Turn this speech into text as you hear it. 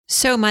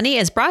So Money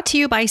is brought to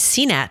you by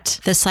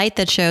CNET, the site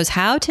that shows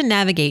how to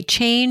navigate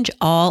change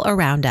all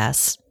around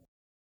us.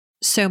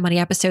 So Money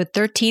episode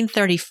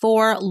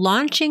 1334,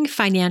 Launching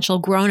Financial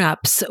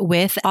Grown-Ups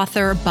with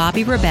author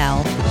Bobbi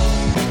Rebell.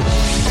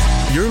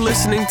 You're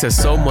listening to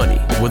So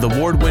Money with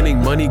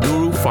award-winning money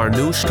guru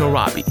Farnoosh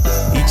Torabi.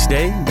 Each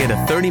day, get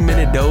a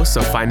 30-minute dose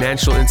of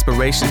financial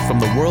inspiration from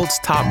the world's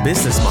top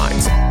business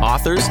minds,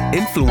 authors,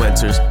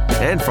 influencers,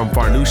 and from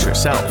Farnoosh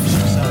herself.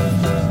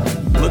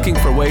 Looking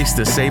for ways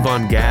to save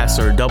on gas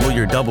or double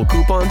your double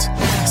coupons?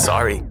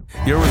 Sorry,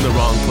 you're in the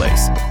wrong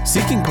place.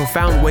 Seeking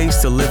profound ways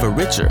to live a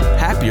richer,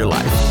 happier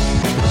life.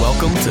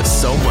 Welcome to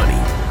So Money.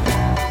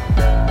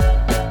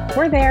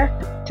 We're there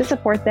to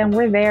support them.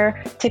 We're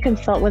there to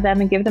consult with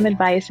them and give them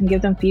advice and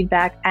give them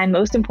feedback, and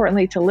most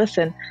importantly, to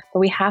listen. But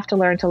we have to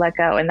learn to let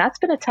go. And that's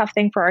been a tough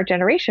thing for our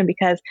generation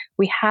because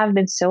we have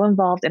been so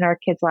involved in our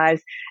kids'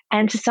 lives.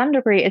 And to some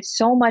degree, it's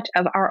so much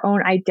of our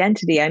own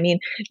identity. I mean,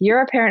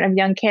 you're a parent of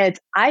young kids.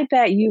 I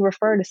bet you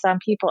refer to some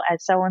people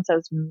as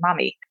so-and-so's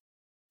mommy.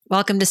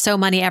 Welcome to So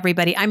Money,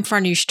 everybody. I'm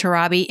Farnoosh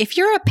Torabi. If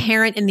you're a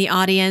parent in the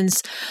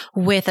audience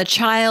with a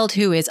child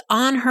who is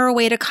on her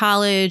way to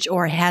college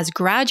or has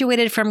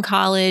graduated from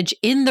college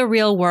in the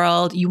real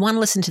world, you want to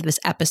listen to this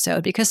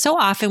episode because so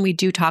often we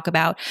do talk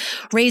about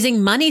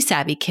raising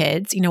money-savvy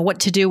kids, what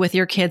to do with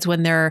your kids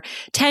when they're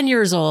 10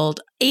 years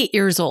old, 8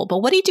 years old. But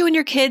what do you do when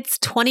your kid's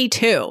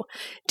 22?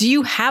 Do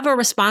you have a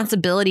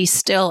responsibility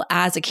still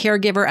as a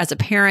caregiver, as a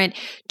parent,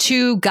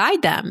 to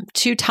guide them,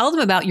 to tell them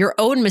about your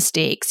own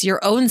mistakes,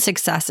 your own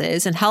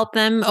successes, and help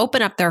them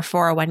open up their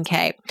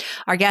 401k?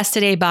 Our guest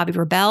today, Bobbi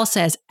Rebell,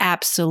 says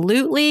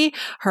absolutely.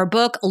 Her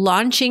book,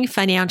 Launching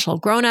Financial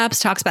Grown-Ups,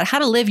 talks about how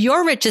to live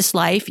your richest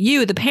life,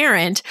 you, the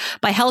parent,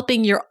 by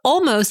helping your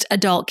almost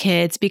adult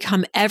kids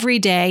become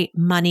everyday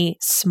money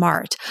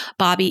smart.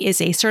 Bobbi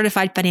is a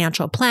certified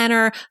financial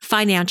planner,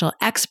 financial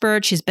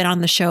expert. She's been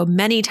on the show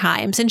many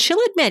times, and she'll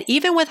admit,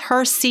 even with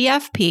her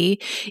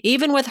CFP,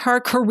 even with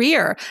her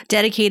career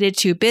dedicated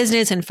to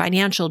business and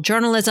financial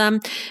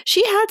journalism,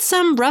 she had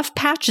some rough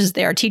patches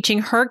there teaching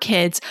her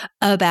kids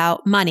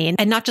about money,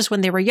 and not just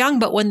when they were young,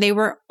 but when they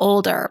were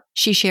older.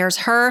 She shares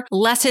her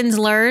lessons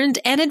learned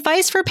and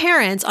advice for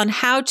parents on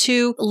how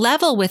to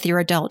level with your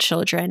adult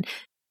children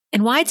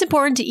and why it's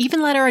important to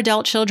even let our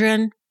adult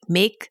children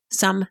make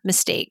some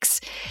mistakes.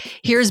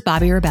 Here's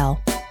Bobbi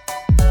Rebell.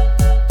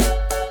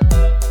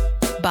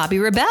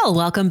 Bobbi Rebell,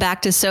 welcome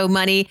back to So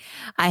Money.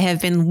 I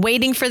have been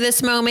waiting for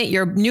this moment.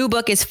 Your new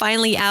book is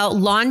finally out,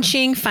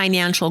 Launching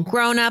Financial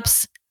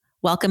Grown-Ups.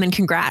 Welcome and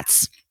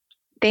congrats.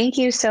 Thank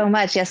you so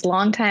much. Yes,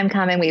 long time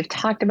coming. We've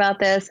talked about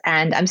this,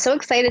 and I'm so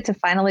excited to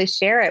finally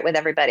share it with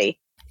everybody.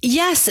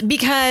 Yes,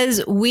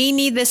 because we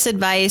need this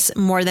advice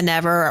more than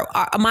ever.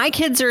 My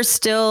kids are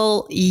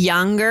still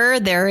younger.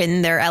 They're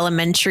in their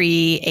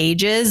elementary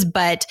ages,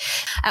 but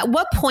at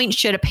what point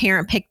should a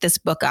parent pick this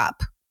book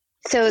up?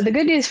 So the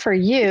good news for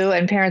you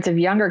and parents of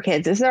younger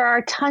kids is there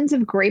are tons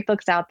of great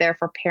books out there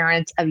for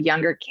parents of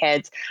younger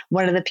kids.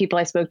 One of the people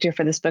I spoke to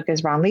for this book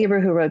is Ron Lieber,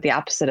 who wrote The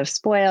Opposite of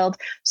Spoiled.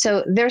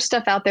 So there's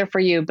stuff out there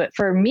for you. But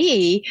for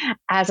me,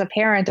 as a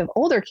parent of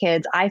older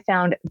kids, I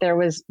found there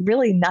was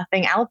really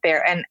nothing out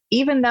there. And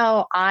even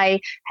though I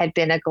had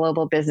been a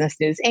global business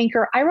news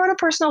anchor, I wrote a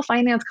personal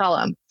finance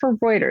column for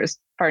Reuters.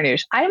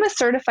 Farnoosh, I am a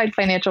certified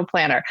financial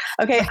planner.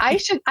 Okay,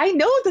 I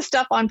know the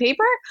stuff on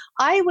paper.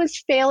 I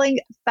was failing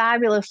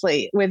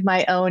fabulously with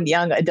my own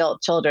young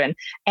adult children,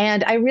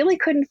 and I really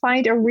couldn't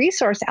find a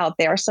resource out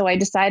there. So I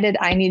decided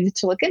I needed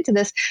to look into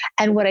this.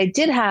 And what I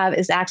did have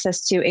is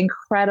access to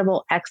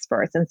incredible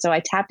experts. And so I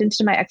tapped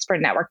into my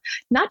expert network,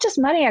 not just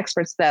money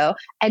experts though,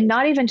 and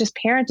not even just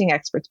parenting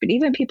experts, but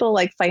even people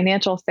like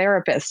financial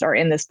therapists are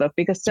in this book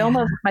because so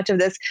much of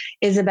this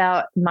is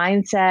about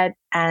mindset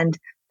and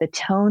the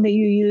tone that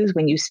you use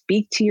when you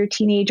speak to your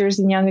teenagers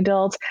and young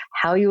adults,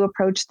 how you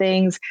approach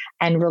things,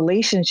 and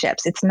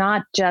relationships. It's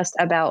not just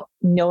about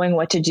knowing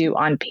what to do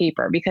on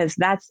paper because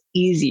that's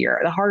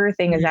easier. The harder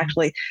thing is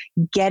actually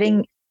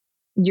getting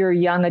your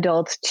young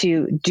adults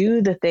to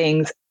do the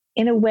things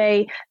in a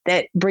way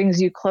that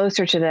brings you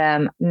closer to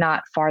them,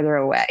 not farther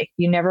away.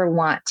 You never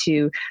want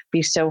to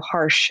be so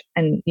harsh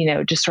and,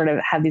 just sort of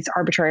have these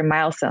arbitrary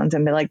milestones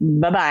and be like,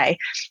 bye-bye.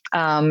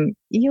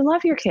 You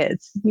love your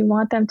kids. You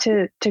want them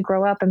to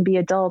grow up and be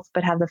adults,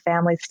 but have the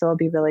family still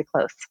be really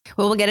close.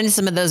 Well, we'll get into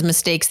some of those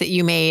mistakes that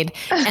you made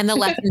and the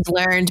lessons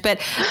learned, but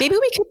maybe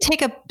we could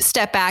take a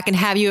step back and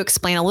have you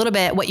explain a little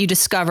bit what you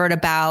discovered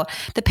about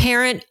the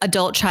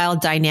parent-adult-child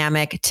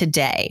dynamic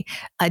today,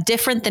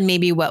 different than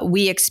maybe what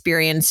we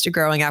experienced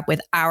growing up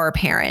with our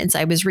parents.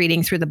 I was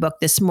reading through the book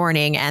this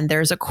morning, and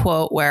there's a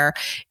quote where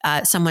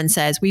someone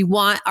says, we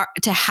want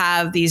to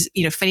have these,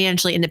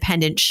 financially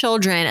independent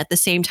children. At the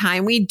same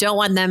time, we don't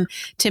want them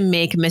to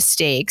make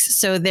mistakes.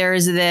 So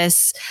there's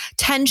this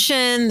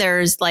tension,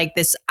 there's like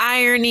this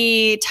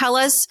irony. Tell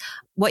us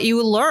what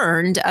you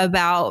learned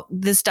about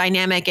this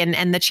dynamic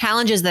and the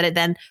challenges that it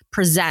then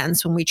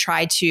presents when we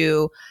try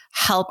to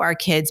help our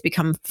kids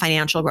become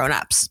financial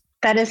grown-ups.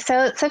 That is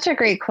such a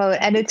great quote.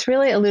 And it's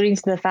really alluding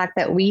to the fact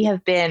that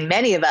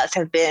many of us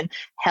have been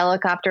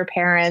helicopter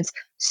parents,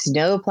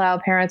 snowplow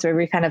parents, where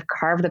we kind of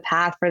carve the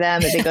path for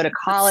them as they go to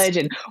college.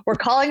 And we're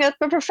calling up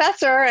the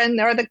professor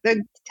or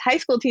the high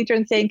school teacher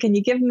and saying, can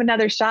you give them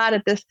another shot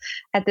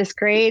at this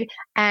grade?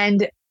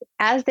 And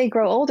as they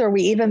grow older,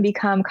 we even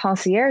become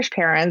concierge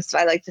parents,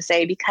 I like to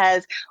say,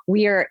 because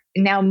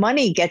now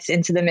money gets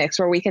into the mix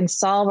where we can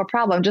solve a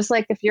problem. Just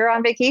like if you're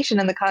on vacation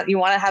and you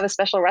want to have a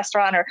special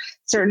restaurant or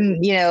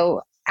certain,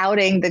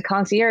 outing, the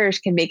concierge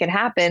can make it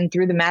happen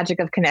through the magic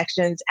of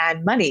connections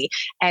and money.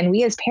 And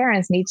we as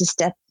parents need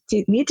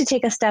to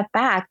take a step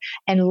back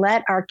and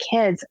let our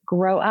kids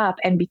grow up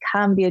and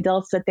become the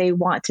adults that they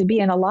want to be.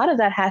 And a lot of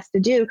that has to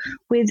do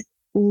with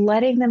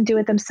letting them do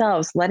it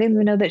themselves, letting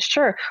them know that,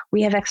 sure,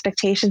 we have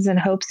expectations and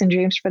hopes and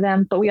dreams for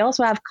them, but we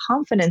also have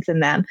confidence in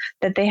them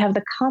that they have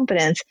the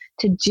competence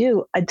to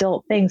do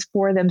adult things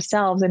for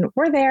themselves. And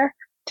we're there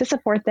to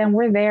support them.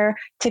 We're there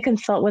to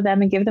consult with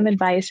them and give them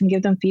advice and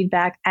give them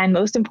feedback. And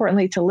most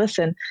importantly, to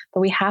listen, but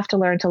we have to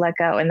learn to let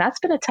go. And that's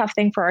been a tough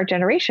thing for our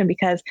generation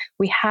because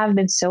we have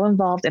been so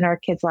involved in our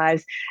kids'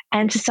 lives.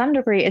 And to some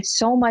degree, it's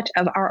so much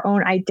of our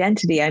own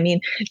identity. I mean,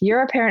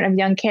 you're a parent of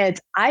young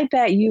kids. I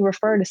bet you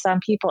refer to some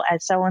people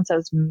as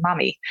so-and-so's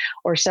mommy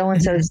or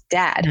so-and-so's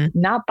dad,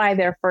 not by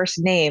their first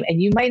name.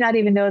 And you might not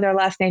even know their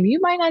last name. You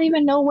might not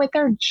even know what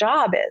their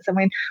job is. I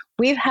mean,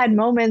 we've had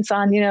moments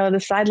on,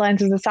 the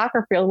sidelines of the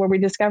soccer field where we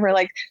discover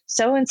like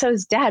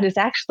so-and-so's dad is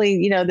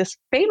actually, this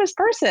famous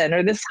person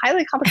or this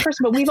highly accomplished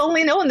person, but we've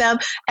only known them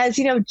as,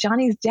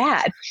 Johnny's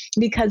dad,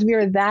 because we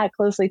are that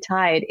closely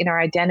tied in our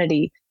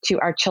identity to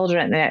our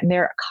children and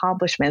their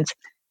accomplishments.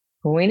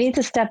 We need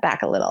to step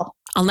back a little.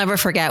 I'll never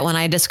forget when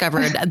I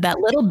discovered that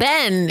little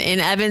Ben in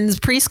Evan's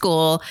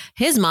preschool,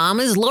 his mom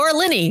is Laura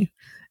Linney.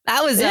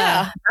 That was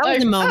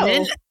a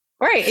moment. Oh.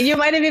 Right. You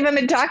might have even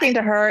been talking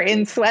to her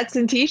in sweats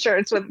and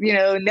t-shirts with,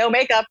 no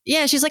makeup.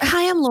 Yeah. She's like,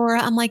 hi, I'm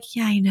Laura. I'm like,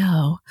 yeah, I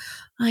know.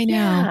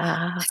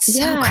 Yeah. It's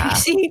so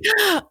crazy.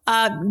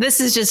 This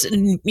is just,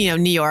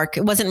 New York.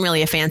 It wasn't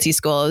really a fancy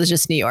school. It was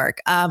just New York.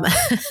 No,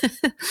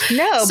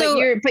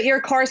 but you're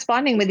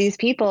corresponding with these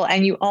people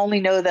and you only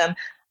know them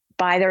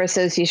by their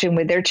association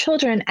with their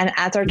children. And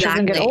as our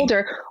children get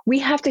older, we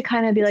have to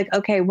kind of be like,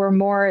 okay, we're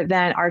more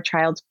than our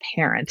child's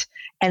parent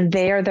and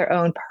they are their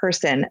own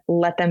person.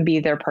 Let them be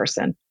their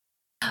person.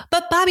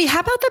 But Bobbi, how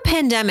about the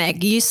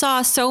pandemic? You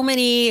saw so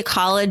many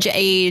college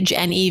age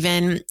and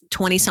even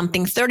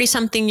 20-something,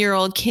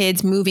 30-something-year-old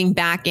kids moving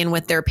back in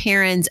with their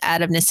parents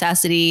out of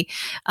necessity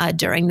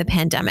during the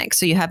pandemic.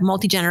 So you have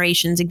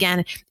multi-generations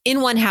again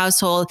in one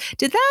household.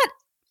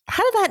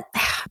 How did that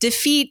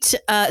defeat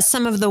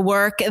some of the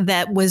work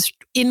that was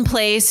in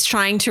place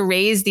trying to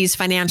raise these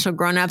financial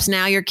grownups?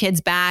 Now your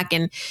kid's back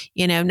and,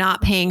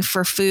 not paying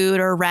for food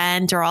or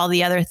rent or all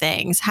the other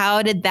things.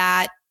 How did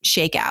that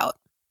shake out?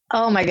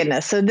 Oh my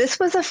goodness. So this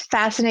was a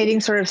fascinating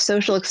sort of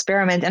social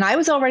experiment. And I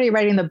was already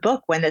writing the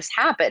book when this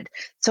happened.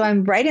 So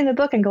I'm writing the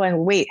book and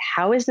going, wait,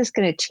 how is this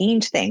going to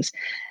change things?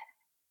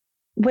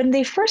 When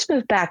they first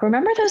moved back,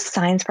 remember those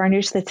signs,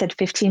 Farnoosh, that said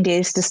 15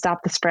 days to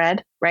stop the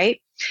spread,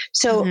 right?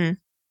 So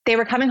they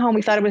were coming home.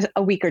 We thought it was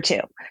a week or two.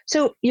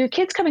 So your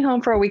kid's coming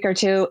home for a week or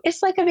two.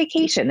 It's like a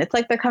vacation. It's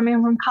like they're coming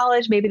home from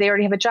college. Maybe they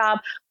already have a job,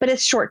 but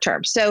it's short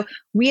term. So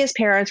we as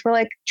parents were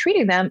like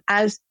treating them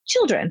as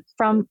children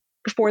from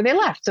before they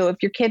left. So if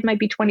your kid might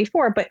be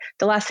 24, but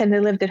the last time they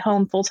lived at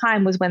home full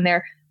time was when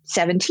they're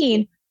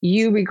 17,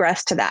 you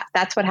regress to that.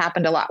 That's what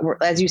happened a lot.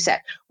 As you said,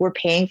 we're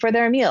paying for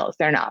their meals.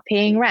 They're not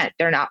paying rent.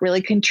 They're not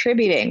really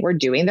contributing. We're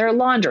doing their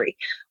laundry.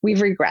 We've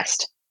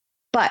regressed.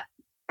 But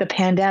the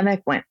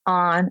pandemic went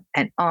on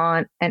and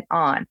on and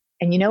on.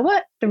 And you know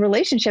what? The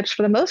relationships,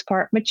 for the most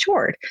part,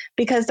 matured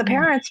because the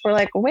parents were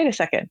like, well, wait a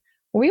second.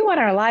 We want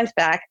our lives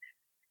back.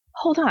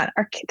 Hold on.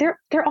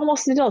 They're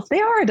almost adults.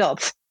 They are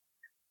adults.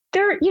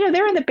 They're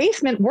in the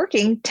basement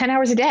working 10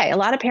 hours a day. A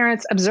lot of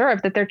parents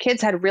observed that their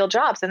kids had real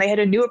jobs and they had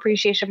a new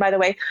appreciation, by the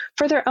way,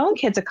 for their own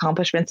kids'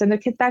 accomplishments and the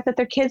fact that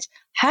their kids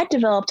had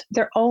developed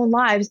their own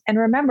lives. And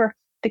remember,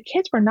 the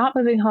kids were not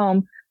moving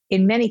home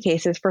in many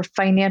cases for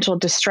financial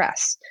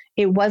distress.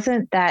 It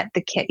wasn't that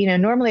the kid,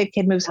 normally a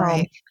kid moves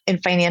home in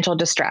financial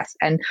distress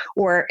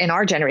or in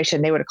our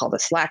generation, they would have called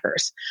us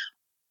slackers.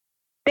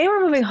 They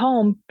were moving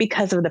home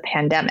because of the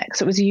pandemic.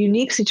 So it was a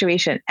unique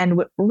situation. And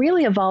what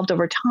really evolved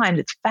over time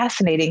that's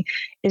fascinating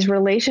is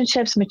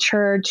relationships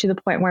matured to the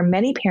point where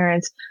many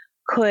parents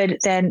could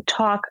then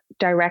talk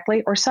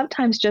directly, or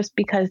sometimes just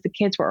because the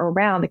kids were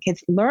around, the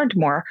kids learned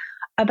more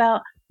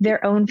about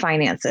their own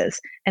finances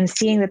and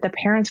seeing that the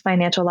parents'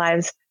 financial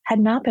lives had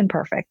not been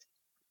perfect.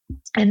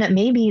 And that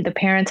maybe the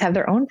parents have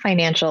their own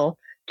financial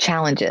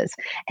challenges.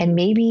 And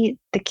maybe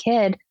the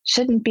kid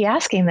shouldn't be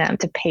asking them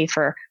to pay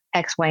for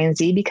X, Y, and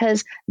Z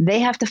because they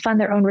have to fund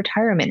their own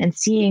retirement, and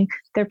seeing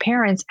their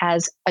parents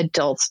as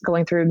adults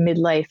going through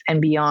midlife and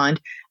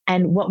beyond,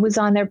 and what was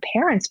on their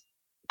parents'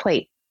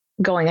 plate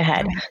going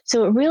ahead.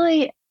 So it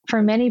really,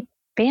 for many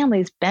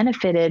families,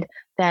 benefited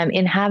them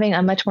in having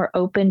a much more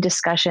open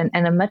discussion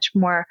and a much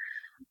more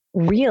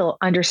real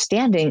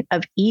understanding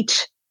of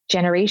each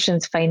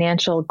generation's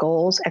financial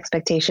goals,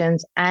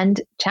 expectations,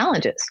 and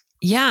challenges.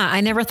 Yeah, I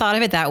never thought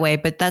of it that way,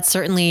 but that's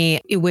certainly,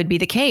 it would be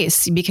the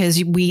case because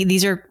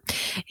these are,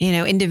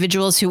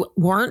 individuals who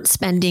weren't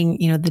spending,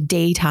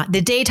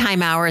 the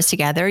daytime hours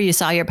together. You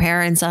saw your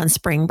parents on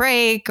spring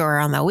break or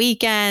on the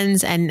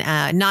weekends and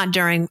not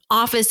during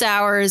office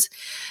hours.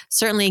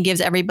 Certainly gives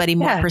everybody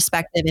more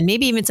perspective and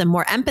maybe even some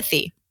more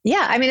empathy.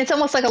 Yeah. I mean, it's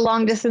almost like a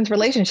long distance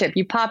relationship.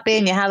 You pop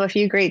in, you have a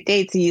few great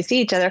dates and you see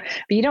each other,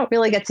 but you don't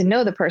really get to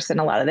know the person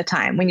a lot of the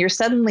time when you're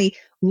suddenly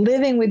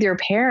living with your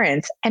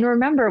parents. And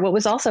remember what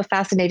was also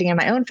fascinating in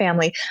my own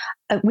family,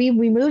 we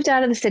moved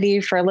out of the city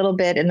for a little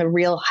bit in the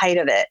real height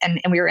of it. And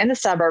we were in the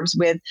suburbs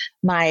with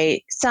my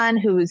son,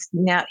 he was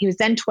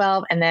then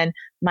 12. And then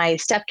my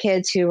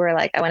stepkids who were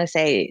like, I want to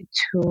say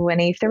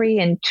 23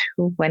 and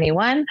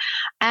 21.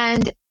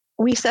 And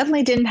we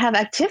suddenly didn't have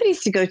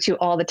activities to go to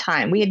all the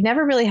time. We had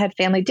never really had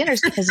family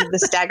dinners because of the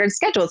staggered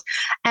schedules.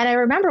 And I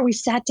remember we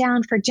sat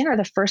down for dinner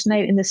the first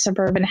night in the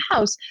suburban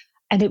house.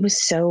 And it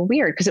was so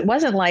weird because it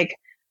wasn't like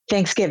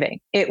Thanksgiving.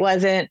 It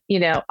wasn't,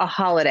 a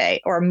holiday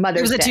or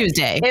Mother's Day. It was a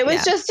Tuesday. It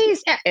was just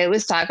Tuesday. It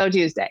was Taco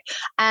Tuesday.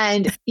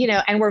 And,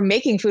 and we're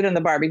making food on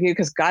the barbecue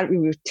because God, we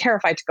were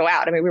terrified to go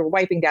out. I mean, we were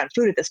wiping down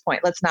food at this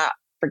point. Let's not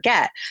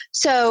forget.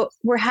 So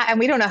and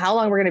we don't know how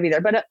long we're going to be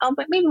there, but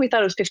maybe we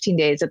thought it was 15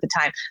 days at the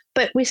time,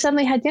 but we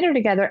suddenly had dinner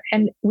together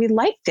and we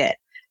liked it.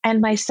 And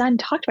my son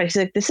talked about it. He's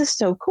like, this is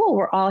so cool.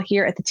 We're all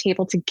here at the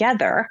table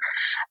together.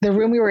 The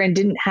room we were in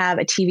didn't have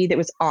a TV that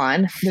was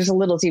on. There's a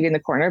little TV in the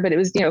corner, but it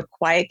was, a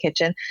quiet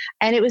kitchen.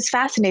 And it was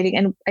fascinating.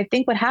 And I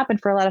think what happened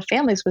for a lot of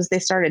families was they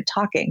started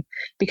talking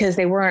because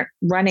they weren't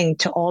running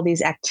to all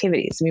these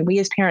activities. I mean, we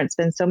as parents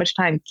spend so much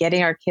time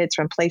getting our kids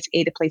from place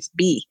A to place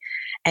B,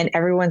 and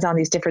everyone's on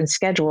these different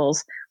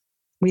schedules.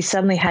 We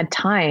suddenly had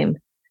time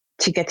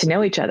to get to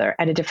know each other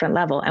at a different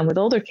level. And with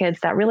older kids,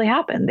 that really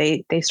happened.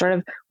 They sort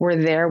of were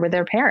there with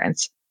their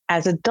parents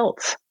as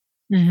adults.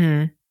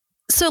 Mm-hmm.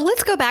 So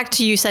let's go back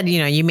to, you said,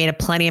 you made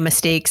plenty of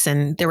mistakes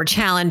and there were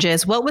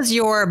challenges. What was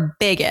your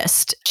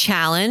biggest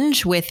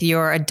challenge with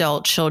your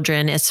adult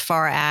children as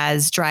far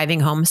as driving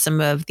home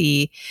some of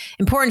the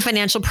important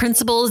financial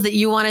principles that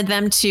you wanted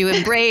them to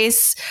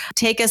embrace?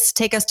 Take us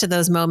to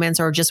those moments,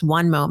 or just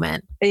one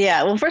moment.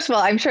 Yeah. Well, first of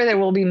all, I'm sure there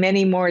will be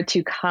many more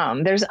to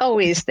come. There's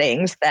always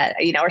things that,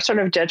 are sort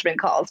of judgment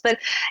calls, but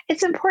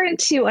it's important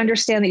to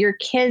understand that your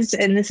kids,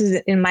 and this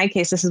is, in my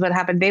case, this is what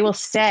happened. They will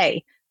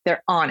say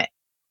they're on it.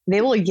 They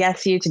will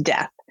yes you to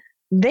death.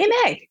 They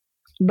may,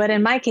 but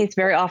in my case,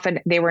 very often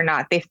they were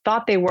not. They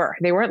thought they were.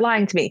 They weren't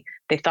lying to me.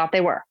 They thought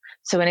they were.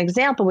 So an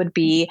example would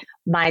be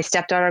my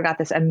stepdaughter got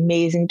this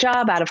amazing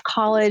job out of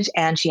college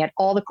and she had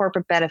all the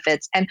corporate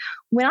benefits. And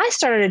when I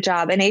started a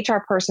job, an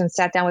HR person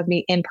sat down with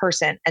me in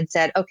person and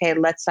said, okay,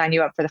 let's sign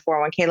you up for the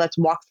 401k. Let's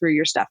walk through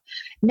your stuff.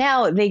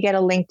 Now they get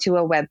a link to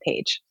a web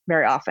page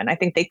very often. I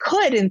think they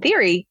could, in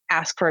theory,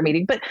 ask for a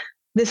meeting, but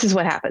this is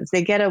what happens.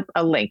 They get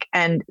a link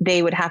and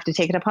they would have to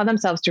take it upon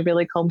themselves to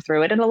really comb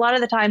through it. And a lot of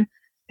the time,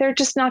 they're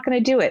just not going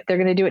to do it. They're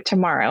going to do it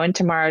tomorrow, and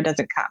tomorrow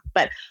doesn't come.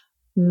 But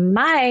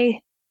my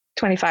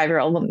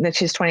 25-year-old,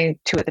 she's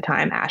 22 at the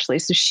time, Ashley.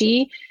 So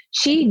she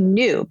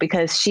knew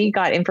because she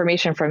got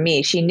information from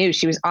me. She knew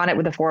she was on it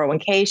with the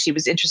 401k. She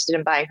was interested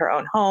in buying her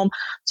own home.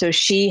 So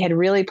she had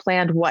really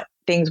planned what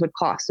things would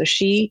cost. So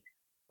she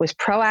was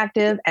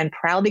proactive and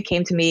proudly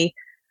came to me.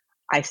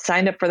 I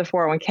signed up for the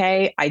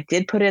 401k. I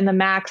did put in the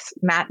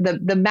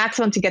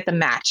maximum to get the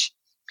match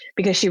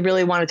because she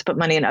really wanted to put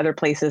money in other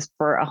places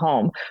for a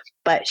home.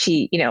 But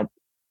she,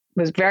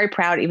 was very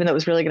proud, even though it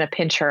was really going to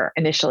pinch her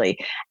initially.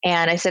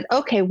 And I said,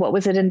 okay, what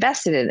was it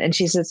invested in? And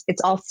she says,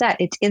 it's all set.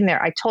 It's in there.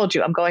 I told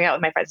you I'm going out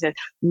with my friends. I said,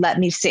 let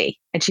me see.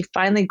 And she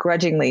finally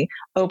grudgingly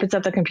opens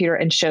up the computer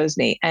and shows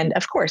me. And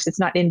of course,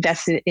 it's not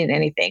invested in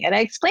anything. And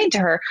I explained to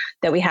her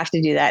that we have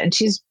to do that. And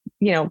she's,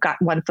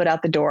 got one foot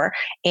out the door.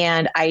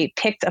 And I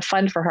picked a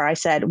fund for her. I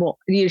said,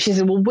 she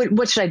said, well,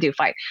 what should I do?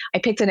 Fine. I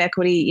picked an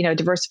equity,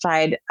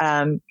 diversified,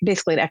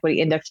 basically an equity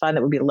index fund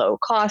that would be low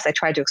cost. I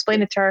tried to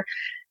explain it to her.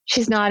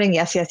 She's nodding.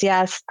 Yes, yes,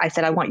 yes. I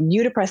said, I want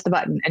you to press the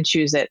button and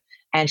choose it.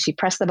 And she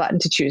pressed the button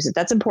to choose it.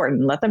 That's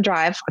important. Let them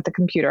drive at the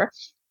computer.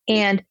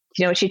 And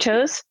you know what she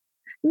chose?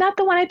 Not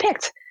the one I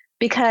picked,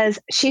 because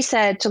she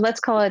said, so let's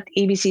call it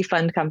ABC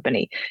Fund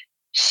Company.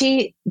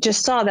 She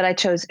just saw that I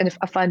chose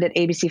a fund at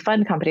ABC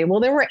Fund Company. Well,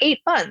 there were 8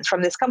 funds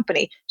from this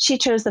company. She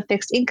chose the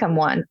fixed income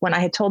one when I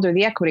had told her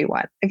the equity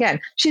one.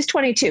 Again, she's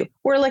 22.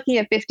 We're looking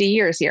at 50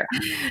 years here.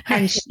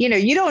 And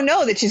you don't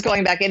know that she's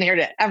going back in here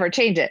to ever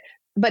change it.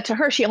 But to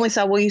her, she only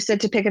saw, well, you said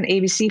to pick an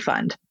ABC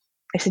fund.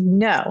 I said,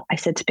 no, I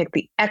said to pick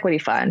the equity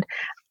fund.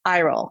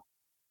 I roll.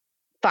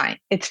 Fine.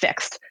 It's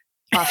fixed.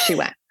 Off she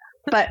went.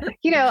 But,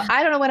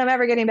 I don't know when I'm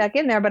ever getting back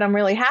in there, but I'm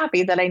really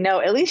happy that I know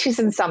at least she's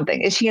in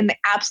something. Is she in the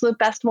absolute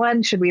best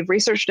one? Should we have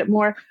researched it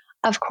more?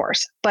 Of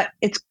course, but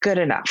it's good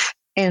enough.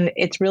 And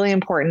it's really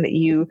important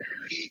that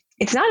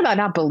it's not about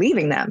not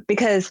believing them,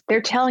 because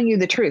they're telling you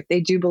the truth.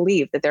 They do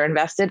believe that they're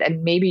invested,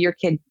 and maybe your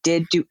kid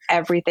did do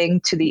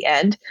everything to the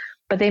end,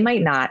 but they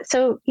might not.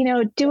 So,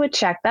 do a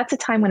check. That's a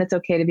time when it's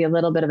okay to be a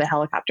little bit of a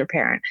helicopter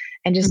parent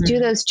and just do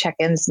those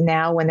check-ins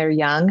now when they're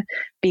young,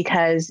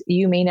 because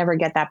you may never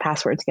get that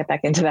password to get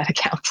back into that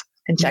account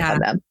and check on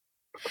them.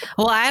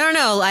 Well, I don't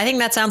know. I think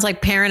that sounds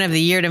like parent of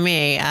the year to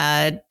me,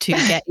 to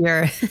get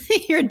your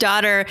your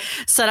daughter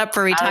set up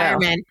for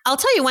retirement. I'll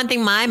tell you one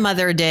thing my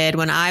mother did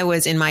when I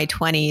was in my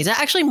 20s,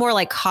 actually more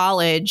like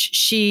college.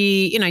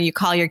 She, you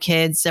call your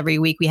kids every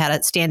week. We had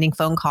a standing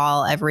phone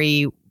call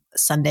every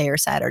Sunday or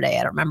Saturday.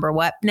 I don't remember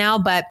what now,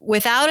 but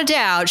without a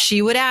doubt,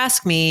 she would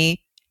ask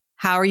me,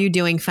 how are you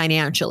doing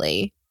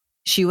financially?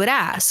 She would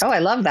ask. Oh, I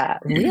love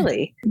that.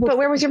 Really? But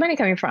where was your money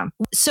coming from?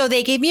 So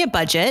they gave me a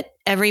budget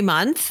every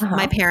month.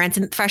 My parents,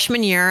 in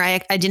freshman year, I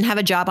didn't have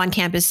a job on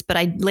campus, but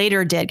I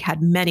later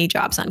had many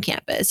jobs on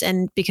campus.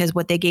 And because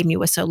what they gave me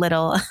was so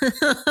little,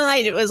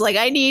 it was like,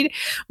 I need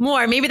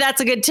more. Maybe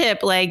that's a good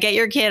tip. Like, get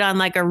your kid on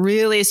like a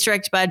really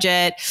strict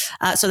budget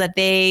so that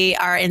they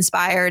are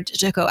inspired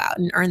to go out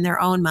and earn their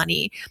own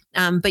money.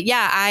 But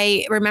yeah,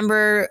 I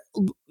remember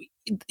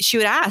she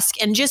would ask,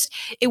 and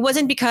it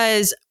wasn't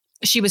because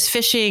she was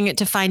fishing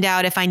to find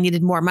out if I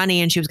needed more money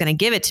and she was going to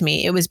give it to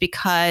me. It was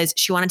because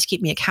she wanted to keep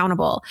me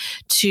accountable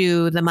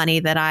to the money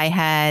that I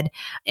had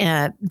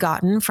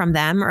gotten from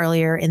them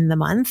earlier in the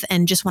month,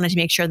 and just wanted to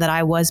make sure that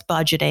I was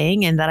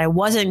budgeting and that I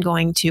wasn't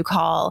going to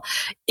call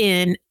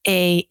in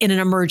an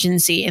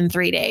emergency in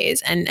 3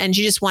 days. And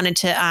she just wanted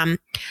to,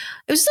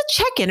 it was a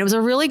check-in. It was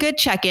a really good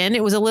check-in.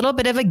 It was a little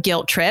bit of a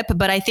guilt trip,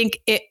 but I think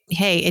it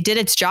did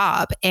its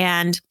job.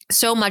 And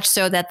so much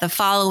so that the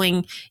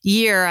following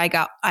year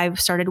I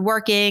started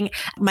working.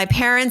 My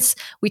parents,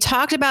 we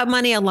talked about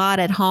money a lot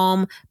at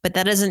home, but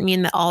that doesn't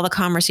mean that all the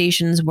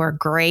conversations were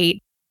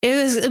great.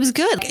 It was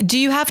good. Do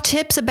you have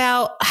tips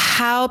about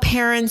how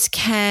parents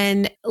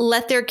can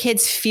let their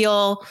kids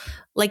feel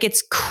like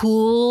it's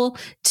cool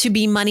to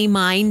be money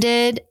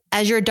minded?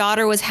 As your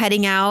daughter was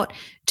heading out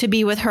to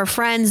be with her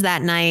friends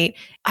that night,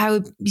 I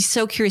would be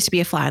so curious to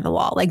be a fly on the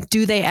wall. Like,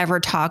 do they ever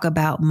talk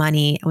about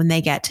money when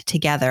they get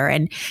together?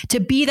 And to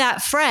be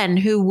that friend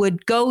who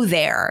would go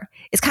there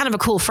is kind of a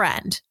cool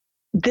friend.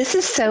 This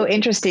is so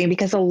interesting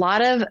because a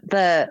lot of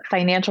the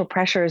financial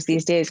pressures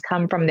these days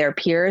come from their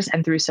peers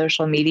and through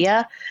social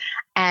media.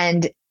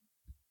 And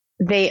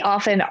they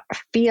often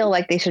feel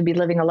like they should be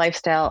living a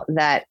lifestyle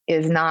that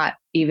is not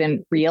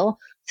even real.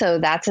 So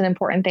that's an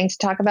important thing to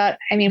talk about.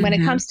 I mean, when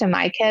it comes to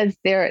my kids,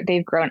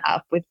 they've grown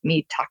up with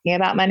me talking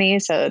about money.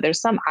 So there's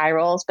some eye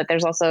rolls, but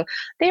there's also,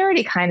 they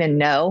already kind of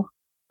know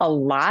a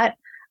lot,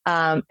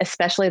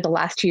 especially the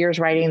last 2 years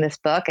writing this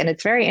book. And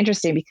it's very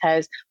interesting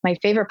because my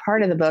favorite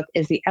part of the book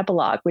is the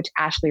epilogue, which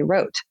Ashley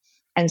wrote.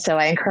 And so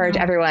I encourage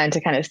everyone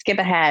to kind of skip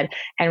ahead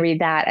and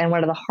read that. And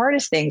one of the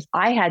hardest things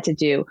I had to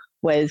do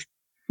was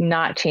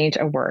not change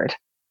a word.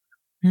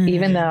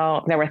 Even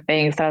though there were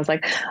things that I was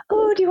like,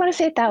 oh, do you want to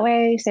say it that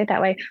way? Say it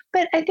that way.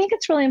 But I think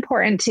it's really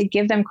important to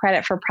give them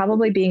credit for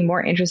probably being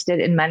more interested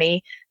in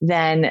money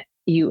than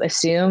you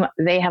assume.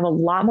 They have a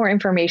lot more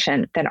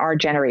information than our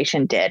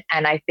generation did.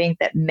 And I think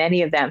that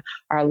many of them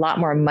are a lot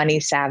more money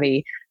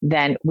savvy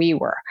than we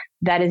were.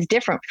 That is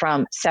different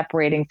from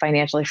separating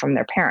financially from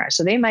their parents.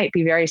 So they might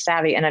be very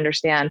savvy and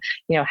understand,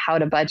 how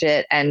to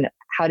budget and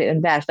how to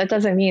invest. That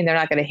doesn't mean they're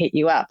not going to hit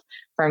you up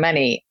for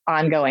money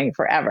ongoing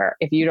forever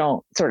if you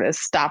don't sort of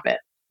stop it.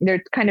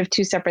 They're kind of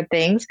two separate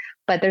things,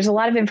 but there's a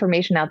lot of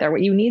information out there.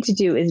 What you need to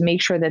do is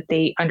make sure that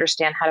they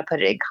understand how to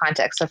put it in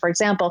context. So for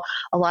example,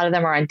 a lot of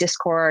them are on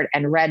Discord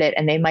and Reddit,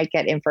 and they might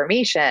get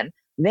information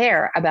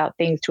there about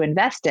things to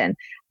invest in.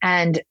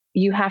 And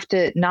you have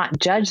to not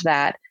judge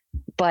that,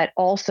 but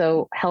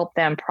also help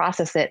them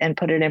process it and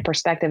put it in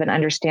perspective and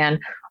understand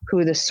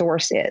who the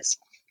source is.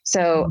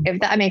 So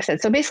if that makes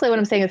sense. So basically what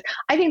I'm saying is,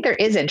 I think there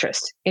is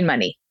interest in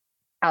money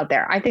out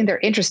there. I think they're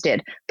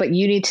interested, but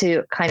you need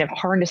to kind of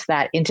harness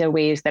that into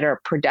ways that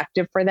are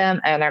productive for them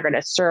and are going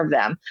to serve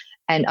them,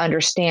 and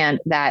understand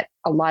that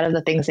a lot of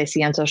the things they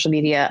see on social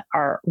media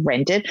are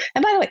rented.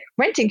 And by the way,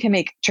 renting can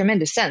make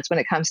tremendous sense when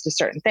it comes to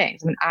certain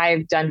things. I mean,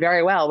 I've done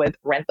very well with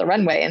Rent the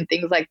Runway and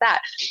things like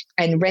that.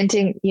 And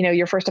renting,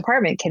 your first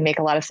apartment can make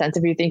a lot of sense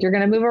if you think you're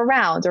going to move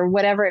around or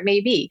whatever it may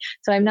be.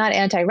 So I'm not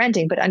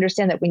anti-renting, but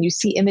understand that when you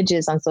see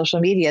images on social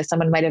media,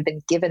 someone might have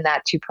been given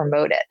that to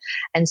promote it.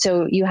 And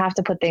so you have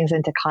to put things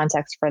into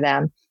context for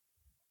them.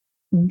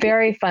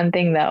 Very fun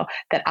thing, though,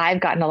 that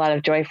I've gotten a lot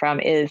of joy from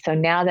is, so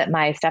now that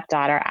my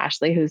stepdaughter,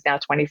 Ashley, who's now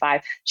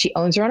 25, she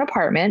owns her own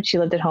apartment. She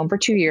lived at home for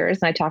 2 years.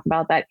 And I talk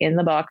about that in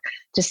the book,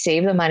 to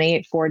save the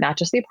money for not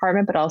just the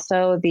apartment, but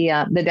also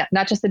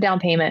not just the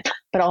down payment,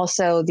 but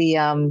also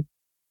the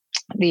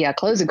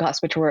closing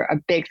costs, which were a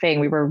big thing.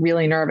 We were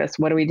really nervous.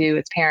 What do we do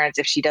as parents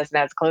if she doesn't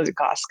have the closing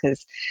costs?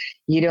 Because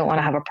you don't want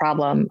to have a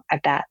problem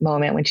at that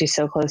moment when she's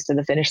so close to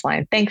the finish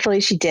line. Thankfully,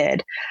 she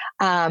did.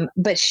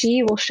 But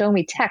she will show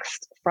me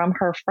texts from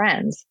her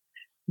friends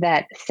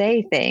that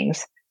say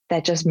things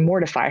that just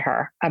mortify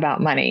her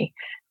about money.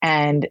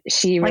 And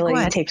she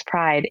really takes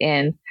pride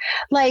in,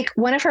 like,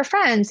 one of her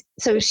friends.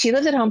 So she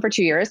lived at home for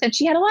 2 years, and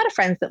she had a lot of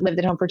friends that lived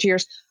at home for 2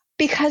 years.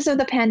 because of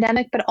the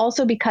pandemic, but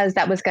also because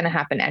that was going to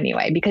happen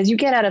anyway, because you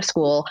get out of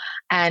school,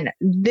 and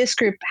this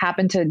group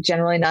happened to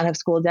generally not have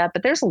school debt,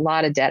 but there's a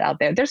lot of debt out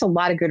there. There's a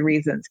lot of good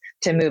reasons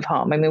to move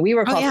home. I mean, we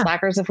were called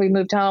slackers if we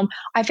moved home.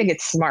 I think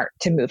it's smart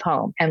to move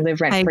home and live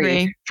rent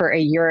free for a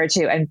year or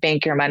two and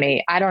bank your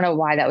money. I don't know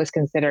why that was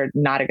considered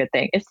not a good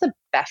thing. It's the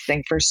best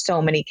thing for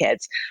so many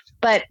kids.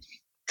 But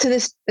so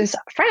this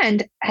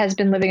friend has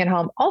been living at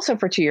home also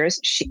for 2 years.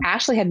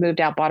 Ashley had moved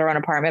out, bought her own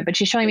apartment, but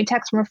she's showing me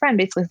texts from a friend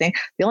basically saying,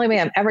 the only way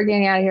I'm ever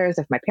getting out of here is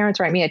if my parents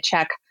write me a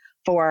check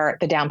for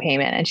the down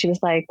payment. And she was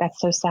like, that's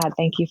so sad.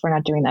 Thank you for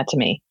not doing that to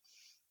me.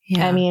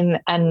 Yeah. I mean,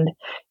 and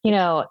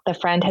the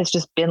friend has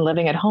just been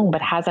living at home,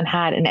 but hasn't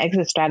had an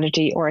exit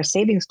strategy or a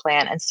savings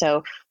plan. And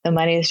so the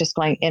money is just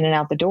going in and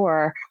out the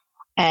door.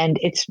 And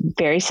it's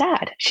very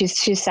sad.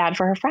 She's sad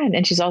for her friend.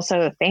 And she's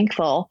also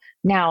thankful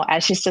now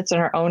as she sits in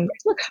her own,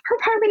 look, her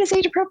apartment is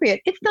age appropriate.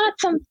 It's not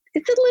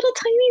it's a little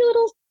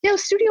tiny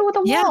studio with a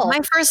wall. Yeah, my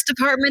first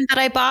apartment that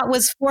I bought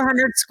was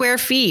 400 square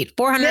feet.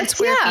 400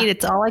 square feet.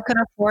 It's all I could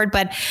afford.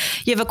 But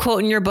you have a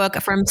quote in your book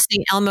from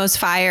St. Elmo's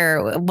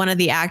Fire. One of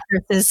the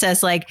actresses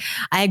says, like,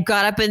 I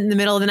got up in the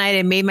middle of the night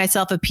and made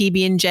myself a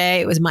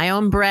PB&J. It was my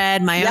own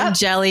bread, my own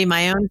jelly,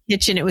 my own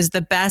kitchen. It was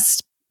the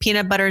best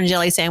peanut butter and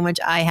jelly sandwich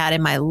I had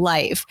in my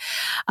life.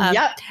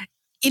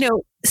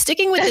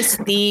 Sticking with this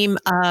theme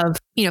of,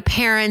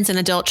 parents and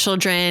adult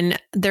children,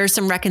 there's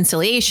some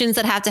reconciliations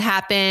that have to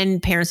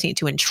happen. Parents need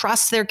to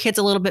entrust their kids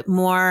a little bit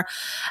more.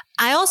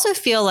 I also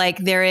feel like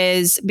there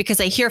is, because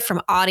I hear from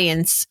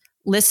audience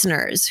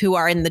listeners who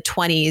are in the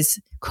 20s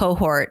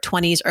cohort,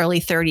 20s,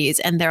 early 30s,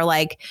 and they're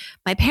like,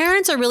 my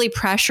parents are really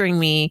pressuring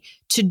me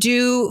to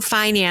do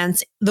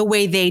finance the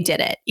way they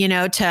did it,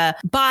 to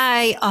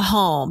buy a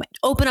home,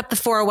 open up the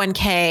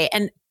 401k.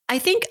 And I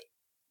think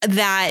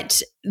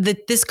that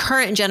this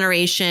current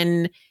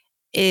generation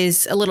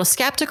is a little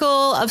skeptical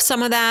of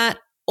some of that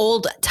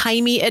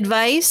old-timey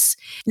advice.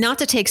 Not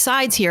to take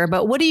sides here,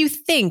 but what do you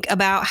think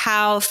about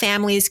how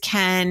families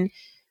can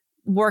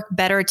work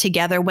better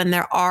together when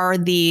there are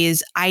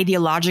these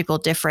ideological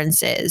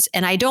differences?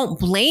 And I don't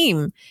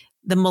blame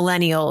the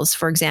millennials,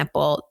 for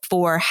example,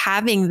 for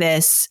having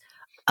this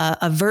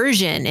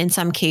aversion in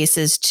some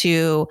cases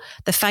to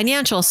the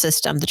financial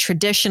system, the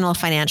traditional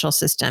financial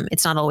system.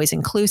 It's not always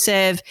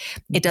inclusive.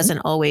 It doesn't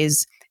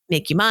always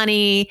make you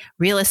money.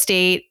 Real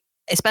estate,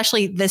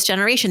 especially this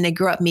generation, they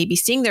grew up maybe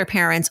seeing their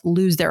parents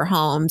lose their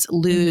homes,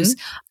 lose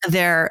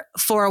their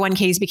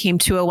 401ks became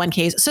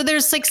 201ks. So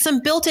there's like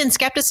some built-in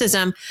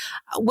skepticism.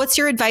 What's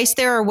your advice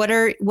there?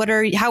 Or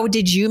how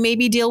did you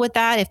maybe deal with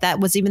that, if that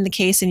was even the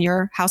case in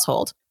your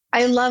household?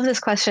 I love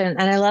this question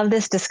and I love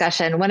this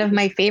discussion. One of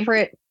my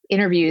favorite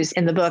interviews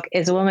in the book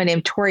is a woman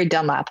named Tori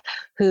Dunlap,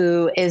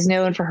 who is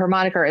known for her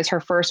moniker as her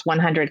first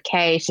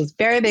 100K. She's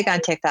very big on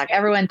TikTok.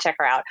 Everyone check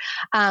her out.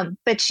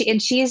 But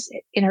she's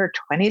in her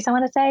 20s, I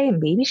want to say.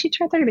 Maybe she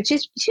turned 30, but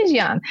she's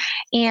young.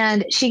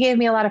 And she gave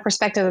me a lot of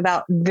perspective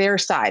about their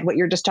side, what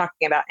you're just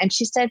talking about. And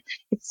she said,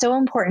 it's so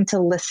important to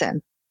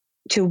listen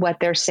to what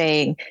they're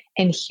saying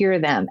and hear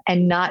them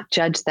and not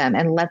judge them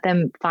and let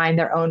them find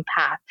their own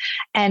path.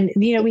 And,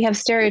 we have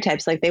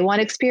stereotypes like they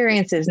want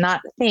experiences, not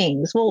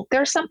things. Well,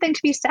 there's something to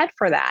be said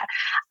for that.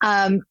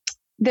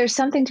 There's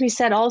something to be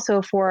said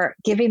also for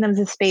giving them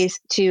the space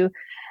to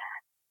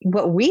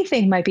what we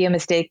think might be a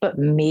mistake, but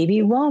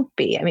maybe won't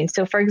be. I mean,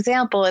 so for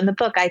example, in the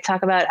book, I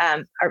talk about,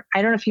 I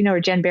don't know if you know her,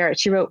 Jen Barrett.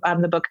 She wrote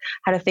the book,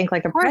 How to Think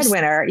Like a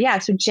Breadwinner. Yeah.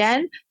 So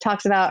Jen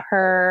talks about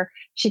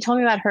she told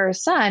me about her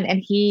son, and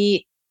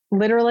he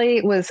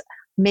literally was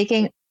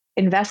making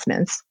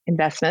investments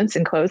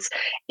in quotes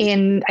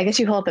in, I guess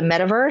you call it the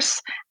metaverse.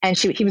 And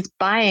he was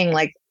buying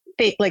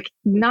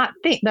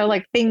they're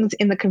like things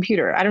in the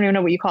computer. I don't even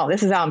know what you call it.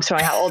 This is how I'm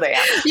showing how old I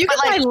am. You can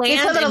buy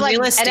land and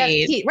real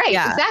estate. NFT. Right,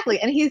 yeah. Exactly.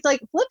 And he's like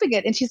flipping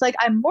it. And she's like,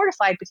 I'm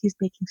mortified, but he's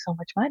making so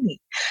much money.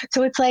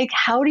 So it's like,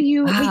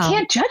 we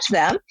can't judge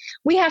them.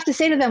 We have to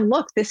say to them,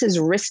 look, this is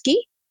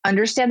risky.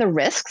 Understand the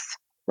risks,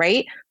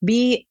 right?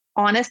 Be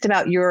honest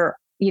about your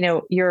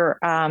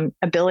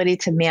ability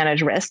to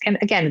manage risk. And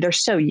again, they're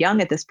so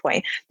young at this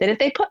point that if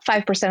they put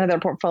 5% of their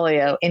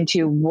portfolio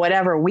into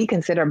whatever we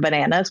consider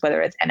bananas,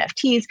 whether it's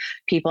NFTs,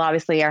 people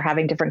obviously are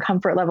having different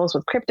comfort levels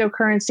with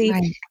cryptocurrency.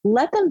 Right.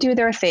 Let them do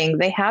their thing.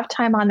 They have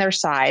time on their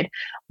side,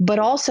 but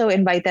also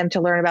invite them to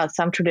learn about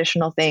some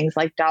traditional things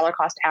like dollar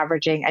cost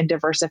averaging and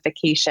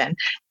diversification.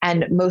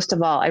 And most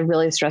of all, I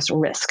really stress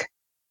risk.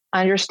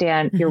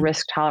 Understand your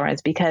risk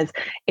tolerance, because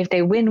if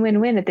they win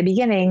at the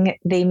beginning,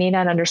 they may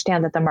not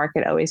understand that the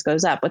market always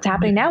goes up. What's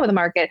happening now with the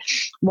market,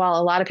 while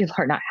a lot of people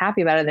are not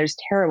happy about it, and there's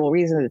terrible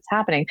reasons it's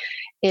happening,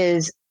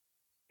 is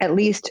at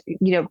least,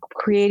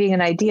 creating an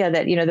idea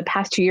that, the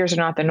past 2 years are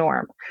not the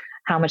norm,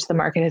 how much the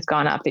market has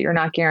gone up, that you're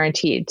not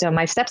guaranteed. So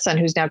my stepson,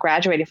 who's now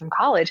graduated from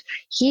college,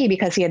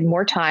 because he had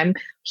more time,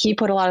 he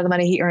put a lot of the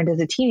money he earned as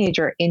a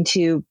teenager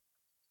into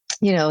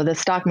the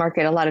stock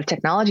market, a lot of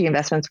technology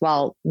investments,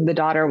 while the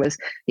daughter was,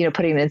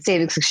 putting them in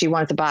savings because she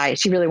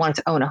really wanted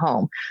to own a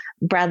home.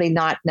 Bradley,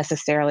 not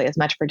necessarily as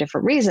much for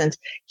different reasons.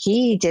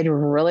 He did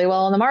really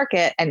well in the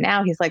market. And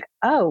now he's like,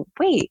 oh,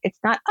 wait, it's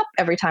not up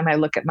every time I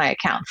look at my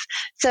accounts.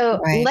 So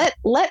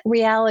let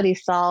reality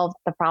solve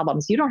the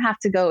problems. You don't have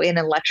to go in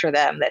and lecture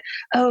them that,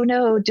 oh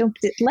no, don't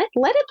let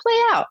it play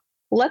out.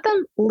 Let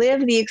them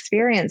live the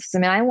experience. I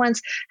mean, I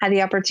once had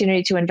the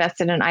opportunity to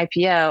invest in an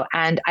IPO,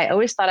 and I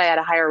always thought I had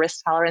a higher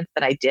risk tolerance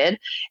than I did.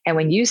 And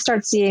when you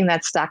start seeing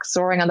that stock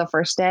soaring on the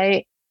first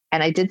day,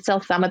 and I did sell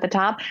some at the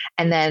top,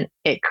 and then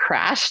it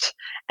crashed,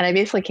 and I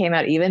basically came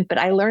out even, but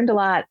I learned a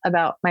lot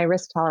about my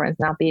risk tolerance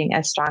not being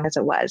as strong as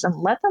it was. And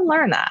let them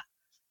learn that.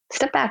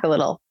 Step back a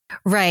little.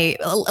 Right.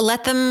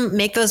 Let them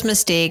make those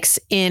mistakes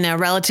in a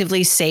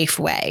relatively safe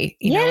way,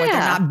 where they're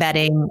not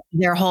betting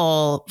their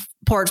whole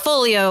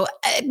portfolio.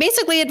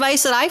 Basically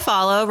advice that I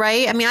follow,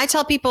 right? I mean, I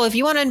tell people, if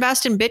you want to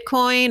invest in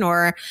Bitcoin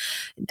or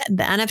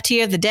the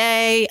NFT of the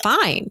day,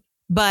 fine.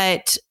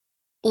 But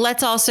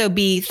let's also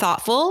be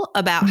thoughtful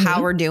about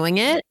how we're doing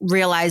it,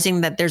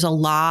 realizing that there's a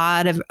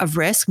lot of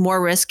risk, more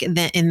risk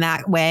in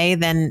that way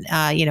than,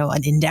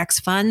 an index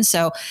fund.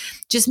 So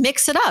just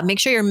mix it up. Make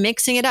sure you're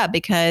mixing it up,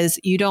 because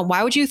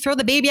why would you throw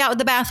the baby out with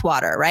the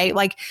bathwater, right?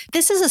 Like,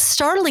 this is a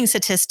startling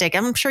statistic.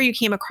 I'm sure you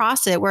came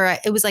across it, where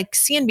it was like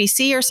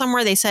CNBC or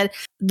somewhere. They said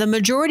the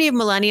majority of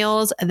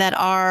millennials that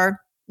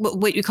are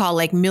what you call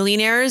like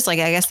millionaires, like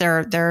I guess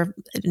their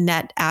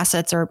net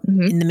assets are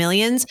in the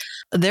millions.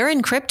 They're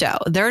in crypto.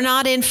 They're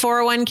not in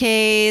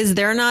 401ks.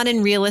 They're not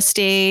in real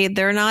estate.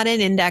 They're not in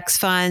index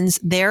funds.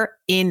 They're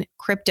in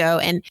crypto.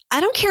 And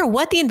I don't care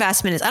what the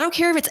investment is. I don't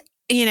care if it's,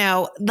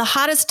 the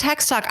hottest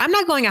tech stock. I'm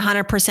not going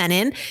 100%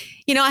 in.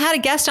 I had a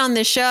guest on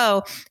this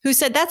show who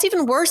said that's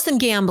even worse than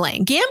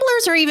gambling.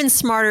 Gamblers are even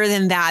smarter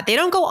than that. They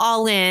don't go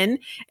all in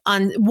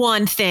on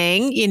one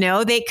thing,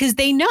 because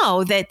they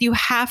know that you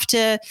have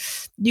to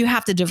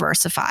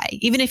diversify.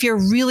 Even if you're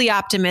really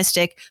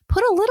optimistic,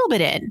 put a little bit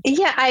in.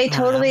 Yeah, I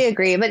totally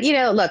agree. But,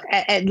 look,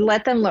 and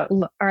let them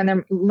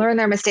learn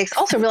their mistakes.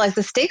 Also realize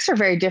the stakes are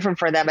very different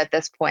for them at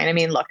this point. I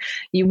mean, look,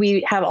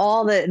 we have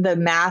all the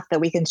math that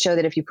we can show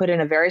that if you put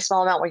in a very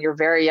small amount when you're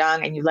very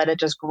young and you let it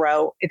just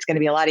grow, it's going to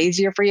be a lot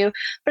easier for you.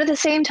 But at the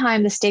same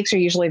time, the stakes are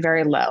usually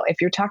very low. If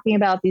you're talking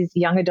about these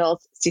young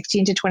adults,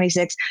 16 to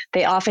 26,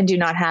 they often do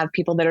not have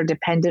people that are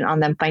dependent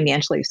on them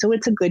financially. So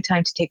it's a good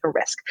time to take a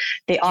risk.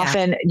 They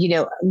often,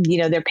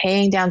 they're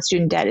paying down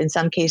student debt in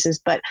some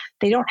cases, but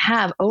they don't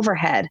have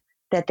overhead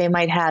that they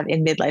might have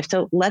in midlife.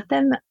 So let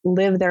them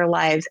live their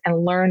lives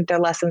and learn their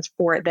lessons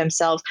for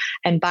themselves.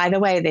 And by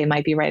the way, they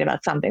might be right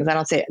about some things. I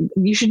don't say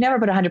you should never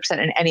put 100%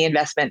 in any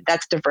investment.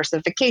 That's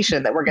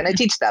diversification that we're going to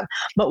teach them.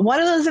 But one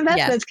of those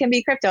investments can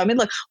be crypto. I mean,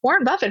 look,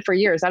 Warren Buffett for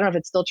years, I don't know if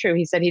it's still true.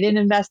 He said he didn't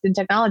invest in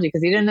technology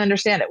because he didn't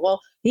understand it.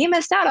 Well, he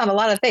missed out on a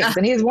lot of things,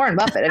 and he's Warren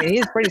Buffett. I mean,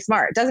 he's pretty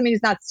smart. It doesn't mean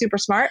he's not super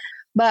smart,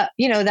 but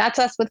that's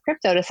us with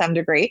crypto to some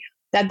degree.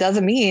 That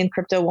doesn't mean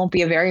crypto won't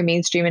be a very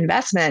mainstream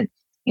investment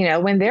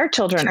when their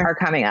children are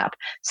coming up.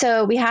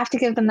 So we have to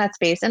give them that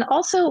space, and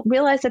also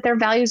realize that their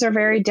values are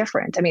very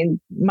different. I mean,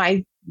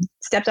 my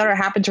stepdaughter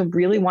happened to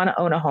really want to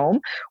own a home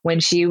when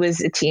she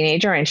was a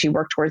teenager, and she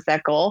worked towards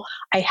that goal.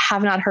 I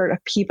have not heard a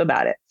peep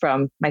about it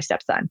from my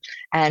stepson,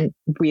 and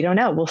we don't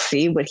know. We'll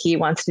see what he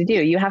wants to do.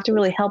 You have to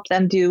really help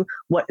them do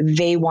what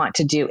they want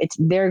to do. It's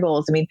their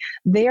goals. I mean,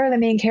 they are the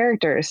main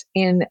characters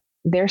in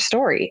their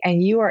story,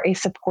 and you are a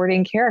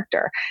supporting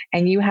character,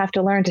 and you have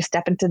to learn to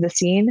step into the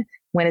scene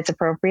when it's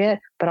appropriate,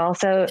 but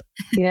also,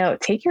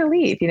 take your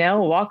leave,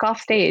 walk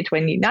off stage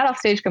when not off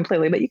stage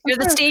completely, but you're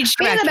the stage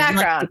director. In the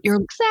background.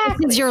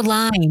 Exactly. This is your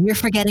line. You're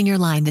forgetting your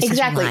line. This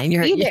exactly. is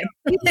your line.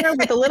 Be there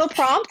with a little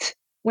prompt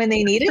when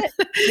they need it,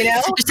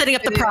 You're setting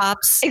up the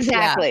props.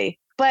 Exactly. Yeah.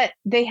 But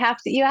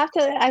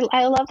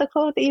I love the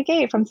quote that you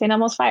gave from St.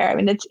 Elmo's Fire. I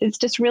mean, it's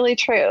just really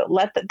true.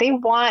 They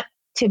want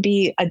to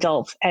be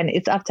adults, and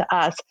it's up to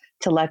us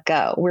to let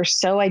go. We're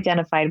so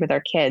identified with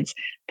our kids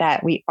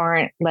that we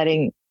aren't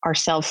letting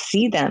ourselves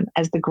see them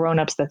as the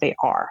grown-ups that they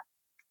are.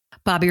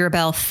 Bobbi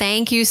Rebell,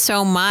 thank you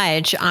so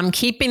much. I'm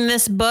keeping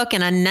this book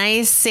in a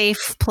nice,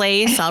 safe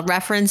place. I'll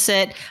reference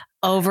it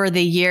over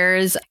the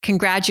years.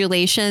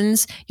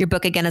 Congratulations. Your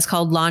book again is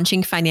called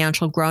Launching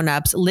Financial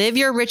Grown-Ups. Live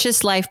your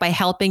richest life by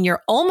helping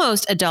your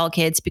almost adult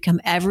kids become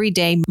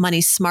everyday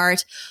money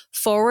smart.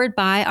 Forward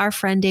by our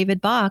friend David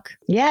Bach.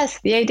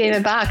 Yes. Yay,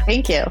 David Bach.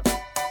 Thank you.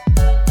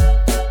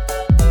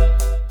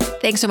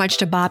 Thanks so much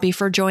to Bobbi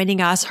for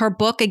joining us. Her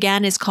book,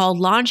 again, is called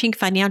Launching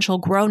Financial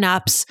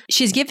Grown-Ups.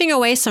 She's giving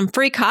away some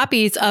free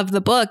copies of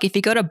the book. If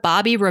you go to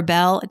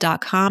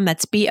BobbiRebell.com,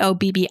 that's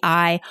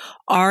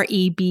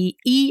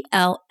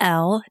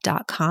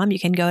BobbiRebell.com, you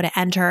can go to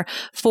enter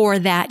for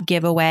that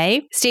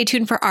giveaway. Stay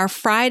tuned for our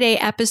Friday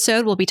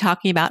episode. We'll be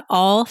talking about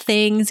all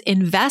things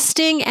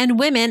investing and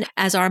women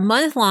as our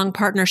month-long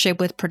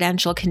partnership with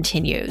Prudential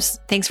continues.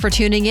 Thanks for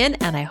tuning in,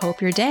 and I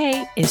hope your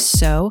day is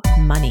so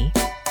money.